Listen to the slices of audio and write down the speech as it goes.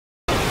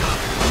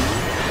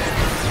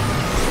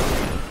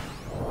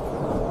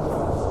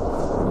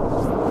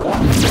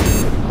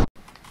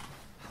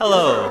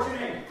Hello,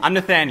 I'm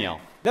Nathaniel.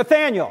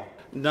 Nathaniel.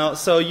 No,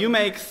 so you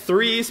make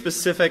three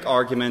specific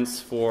arguments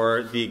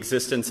for the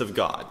existence of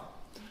God.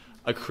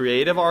 A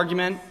creative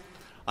argument,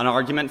 an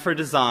argument for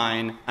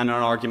design, and an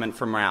argument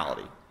for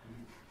morality.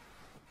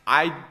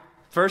 I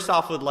first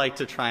off would like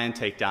to try and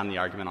take down the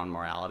argument on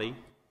morality.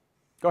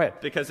 Go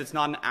ahead. Because it's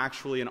not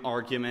actually an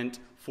argument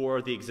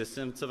for the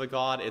existence of a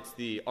God, it's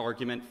the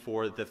argument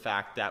for the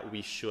fact that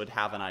we should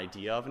have an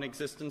idea of an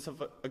existence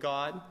of a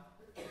God,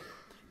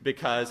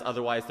 because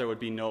otherwise there would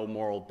be no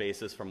moral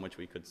basis from which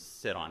we could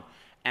sit on.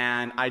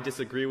 And I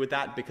disagree with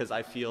that because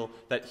I feel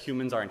that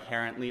humans are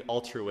inherently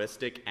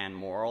altruistic and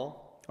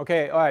moral.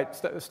 Okay, all right,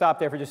 stop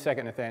there for just a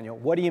second, Nathaniel.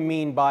 What do you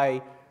mean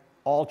by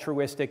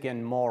altruistic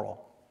and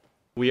moral?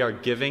 We are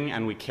giving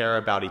and we care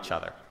about each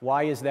other.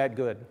 Why is that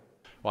good?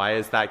 Why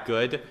is that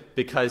good?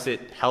 Because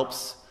it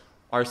helps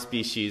our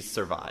species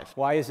survive.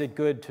 Why is it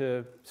good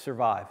to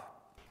survive?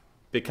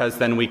 Because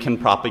then we can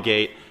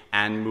propagate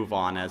and move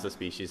on as a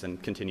species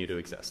and continue to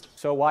exist.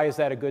 So why is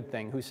that a good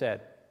thing? Who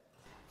said?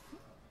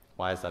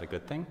 Why is that a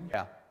good thing?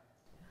 Yeah.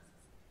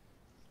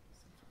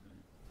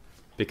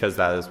 Because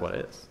that is what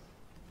it is.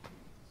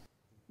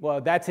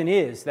 Well, that's an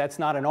is. That's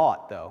not an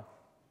ought, though.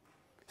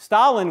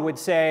 Stalin would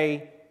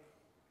say,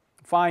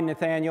 fine,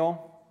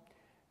 Nathaniel,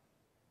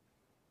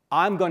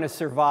 I'm going to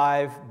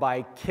survive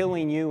by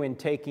killing you and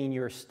taking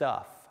your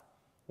stuff.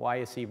 Why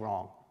is he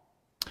wrong?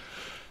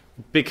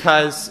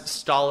 Because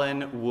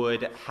Stalin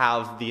would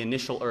have the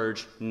initial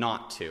urge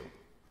not to.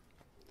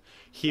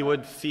 He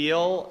would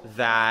feel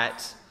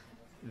that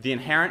the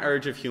inherent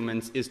urge of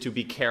humans is to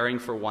be caring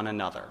for one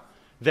another.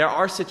 There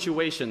are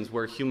situations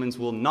where humans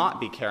will not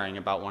be caring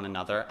about one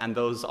another, and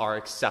those are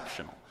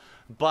exceptional.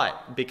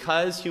 But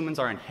because humans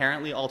are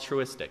inherently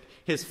altruistic,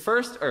 his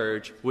first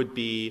urge would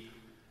be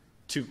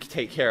to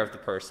take care of the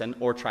person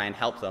or try and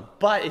help them.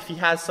 But if he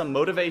has some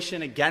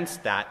motivation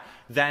against that,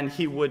 then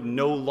he would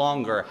no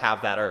longer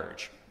have that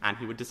urge. And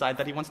he would decide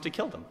that he wants to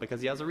kill them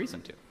because he has a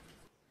reason to.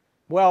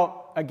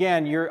 Well,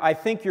 again, I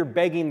think you're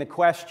begging the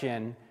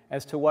question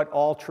as to what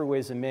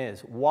altruism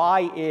is.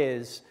 Why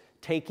is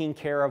taking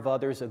care of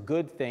others a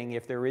good thing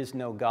if there is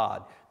no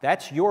God?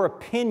 That's your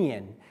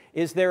opinion.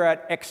 Is there an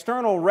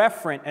external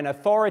referent, an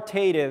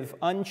authoritative,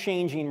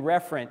 unchanging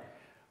referent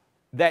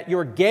that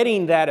you're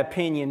getting that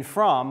opinion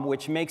from,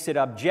 which makes it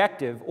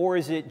objective, or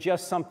is it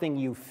just something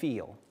you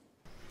feel?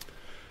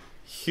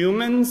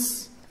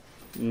 Humans,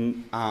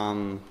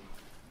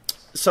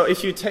 so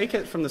if you take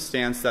it from the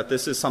stance that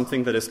this is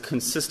something that is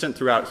consistent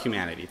throughout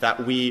humanity,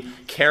 that we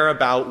care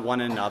about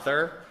one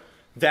another,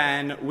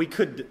 then we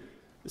could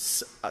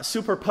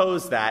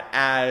superpose that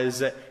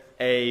as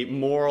a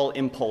moral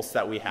impulse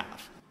that we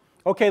have.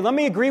 Okay, let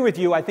me agree with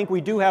you. I think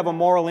we do have a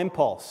moral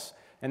impulse.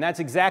 And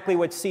that's exactly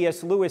what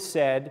C.S. Lewis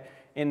said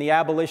in The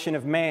Abolition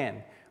of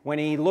Man, when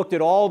he looked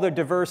at all the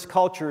diverse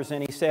cultures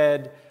and he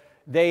said,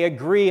 they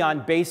agree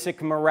on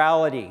basic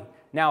morality.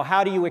 Now,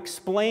 how do you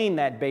explain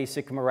that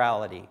basic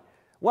morality?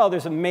 Well,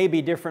 there's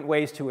maybe different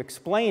ways to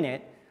explain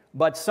it,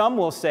 but some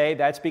will say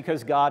that's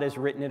because God has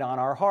written it on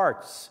our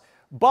hearts.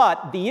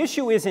 But the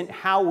issue isn't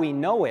how we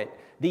know it.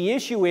 The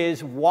issue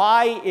is,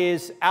 why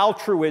is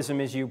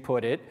altruism, as you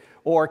put it,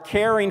 or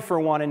caring for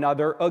one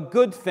another, a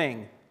good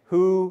thing?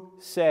 Who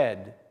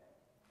said?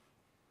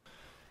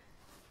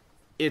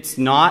 It's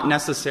not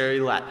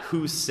necessarily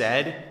who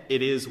said,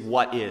 it is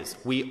what is.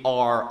 We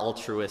are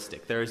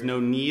altruistic. There is no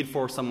need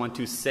for someone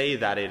to say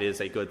that it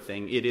is a good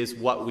thing. It is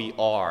what we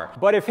are.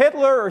 But if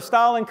Hitler or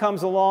Stalin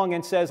comes along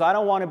and says, I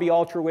don't want to be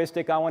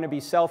altruistic, I want to be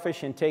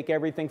selfish and take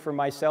everything for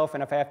myself,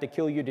 and if I have to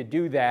kill you to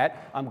do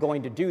that, I'm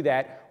going to do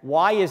that,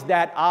 why is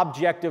that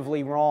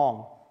objectively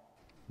wrong?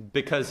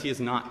 Because he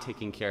is not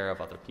taking care of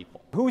other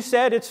people. Who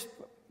said it's...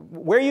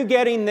 Where are you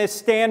getting this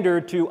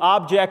standard to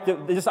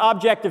this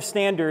objective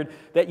standard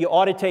that you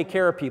ought to take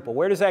care of people?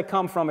 Where does that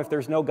come from if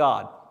there's no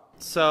God?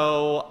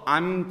 So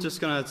I'm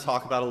just going to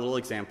talk about a little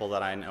example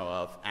that I know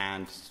of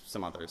and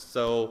some others.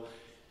 So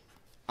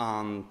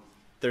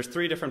there's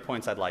three different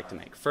points I'd like to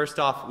make. First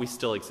off, we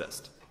still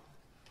exist.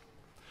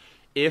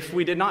 If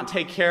we did not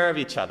take care of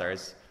each other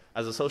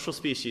as a social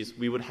species,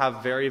 we would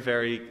have very,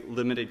 very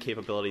limited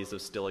capabilities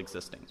of still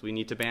existing. We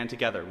need to band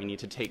together. We need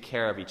to take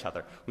care of each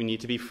other. We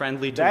need to be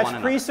friendly to one another.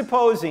 That's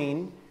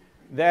presupposing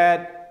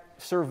that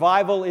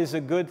survival is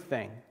a good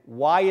thing.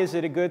 Why is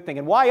it a good thing?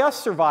 And why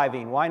us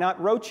surviving? Why not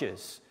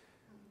roaches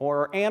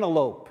or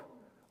antelope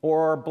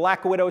or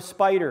black widow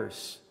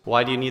spiders?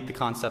 Why do you need the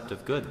concept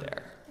of good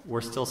there? We're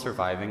still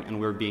surviving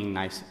and we're being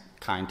nice,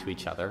 kind to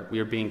each other. We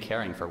are being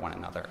caring for one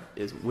another.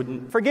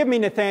 Forgive me,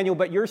 Nathaniel,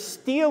 but you're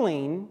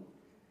stealing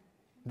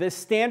the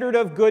standard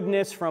of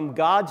goodness from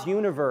God's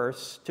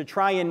universe to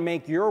try and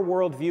make your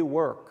worldview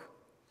work.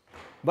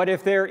 But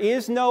if there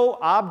is no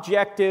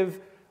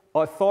objective,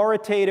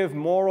 authoritative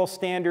moral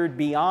standard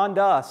beyond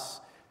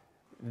us,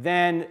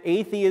 then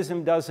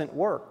atheism doesn't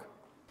work.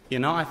 You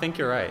know, I think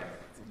you're right.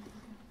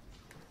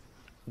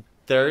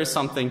 There is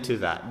something to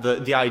that.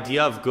 The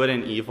idea of good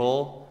and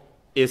evil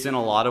is in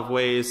a lot of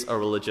ways a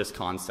religious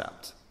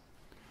concept.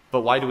 But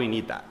why do we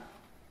need that?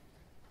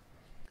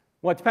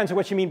 Well, it depends on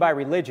what you mean by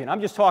religion.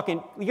 I'm just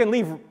talking, you can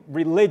leave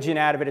religion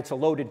out of it, it's a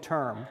loaded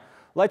term.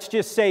 Let's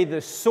just say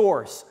the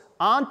source,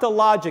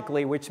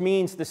 ontologically, which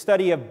means the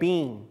study of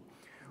being.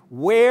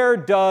 Where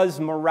does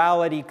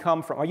morality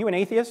come from? Are you an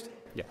atheist?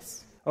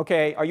 Yes.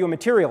 Okay, are you a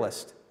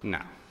materialist?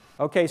 No.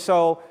 Okay,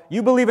 so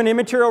you believe in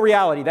immaterial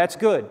reality, that's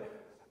good.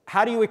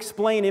 How do you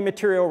explain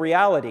immaterial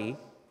reality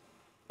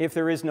if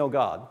there is no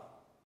God?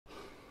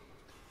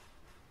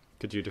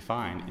 Could you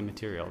define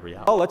immaterial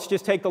reality? Oh, let's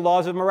just take the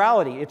laws of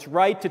morality. It's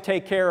right to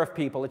take care of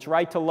people. It's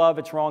right to love.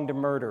 It's wrong to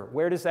murder.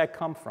 Where does that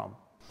come from?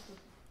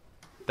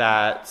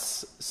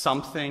 That's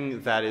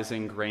something that is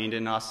ingrained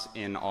in us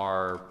in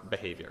our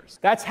behaviors.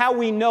 That's how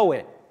we know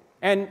it.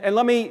 And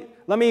let me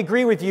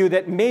agree with you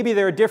that maybe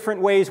there are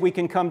different ways we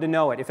can come to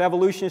know it. If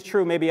evolution is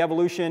true, maybe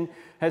evolution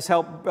has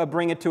helped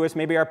bring it to us.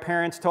 Maybe our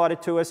parents taught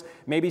it to us.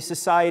 Maybe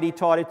society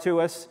taught it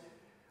to us.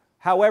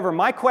 However,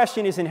 my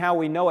question isn't how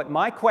we know it.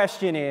 My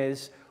question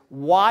is,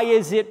 why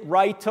is it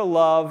right to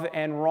love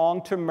and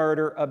wrong to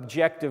murder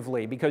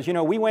objectively? Because, you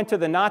know, we went to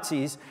the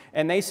Nazis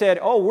and they said,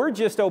 oh, we're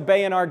just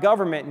obeying our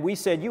government. And we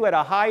said, you had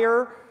a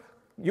higher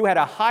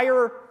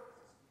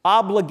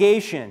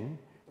obligation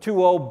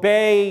to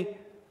obey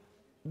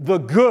the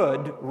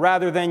good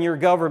rather than your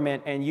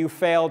government, and you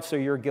failed, so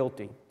you're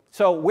guilty.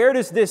 So where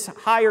does this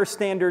higher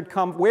standard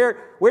come? Where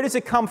does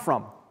it come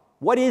from?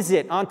 What is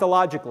it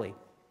ontologically?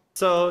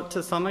 So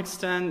to some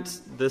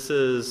extent, this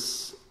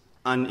is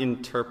an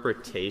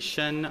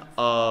interpretation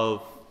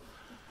of,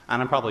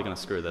 and I'm probably going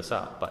to screw this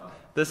up, but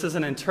this is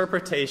an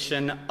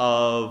interpretation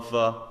of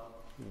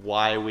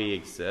why we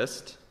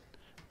exist.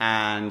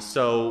 And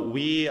so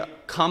we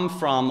come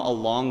from a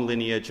long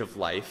lineage of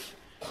life,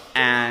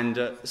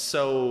 and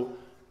so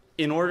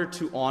in order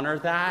to honor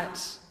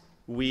that,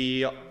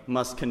 we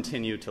must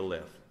continue to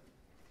live.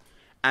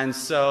 And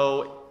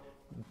so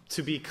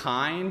to be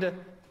kind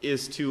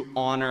is to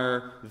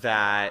honor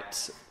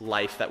that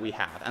life that we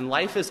have. And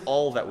life is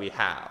all that we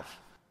have.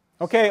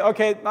 Okay,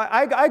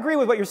 I agree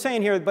with what you're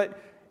saying here, but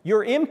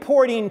you're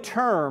importing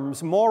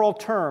terms, moral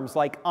terms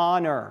like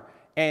honor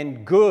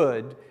and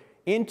good,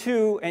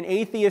 into an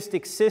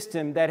atheistic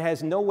system that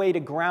has no way to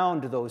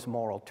ground those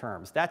moral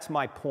terms. That's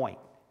my point.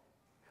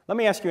 Let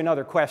me ask you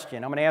another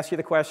question. I'm going to ask you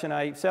the question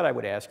I said I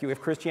would ask you.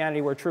 If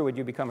Christianity were true, would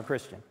you become a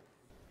Christian?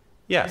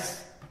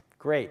 Yes.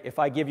 Great. If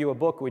I give you a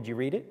book, would you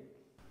read it?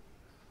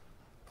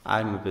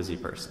 I'm a busy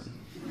person.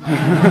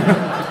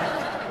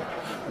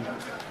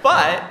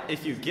 But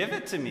if you give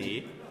it to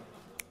me,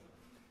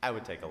 I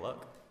would take a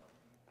look.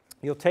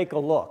 You'll take a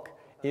look.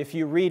 If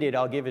you read it,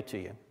 I'll give it to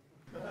you.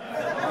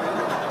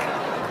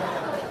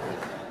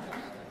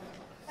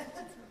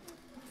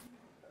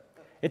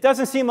 It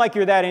doesn't seem like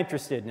you're that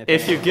interested in it.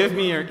 If you give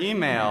me your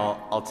email,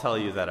 I'll tell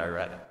you that I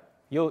read it.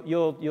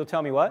 You'll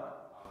tell me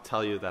what? I'll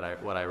tell you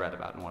that what I read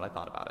about and what I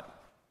thought about it.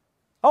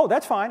 Oh,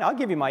 that's fine. I'll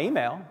give you my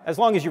email, as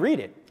long as you read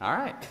it. All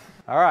right.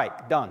 All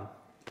right, done.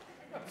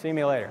 See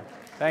me later.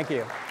 Thank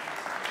you.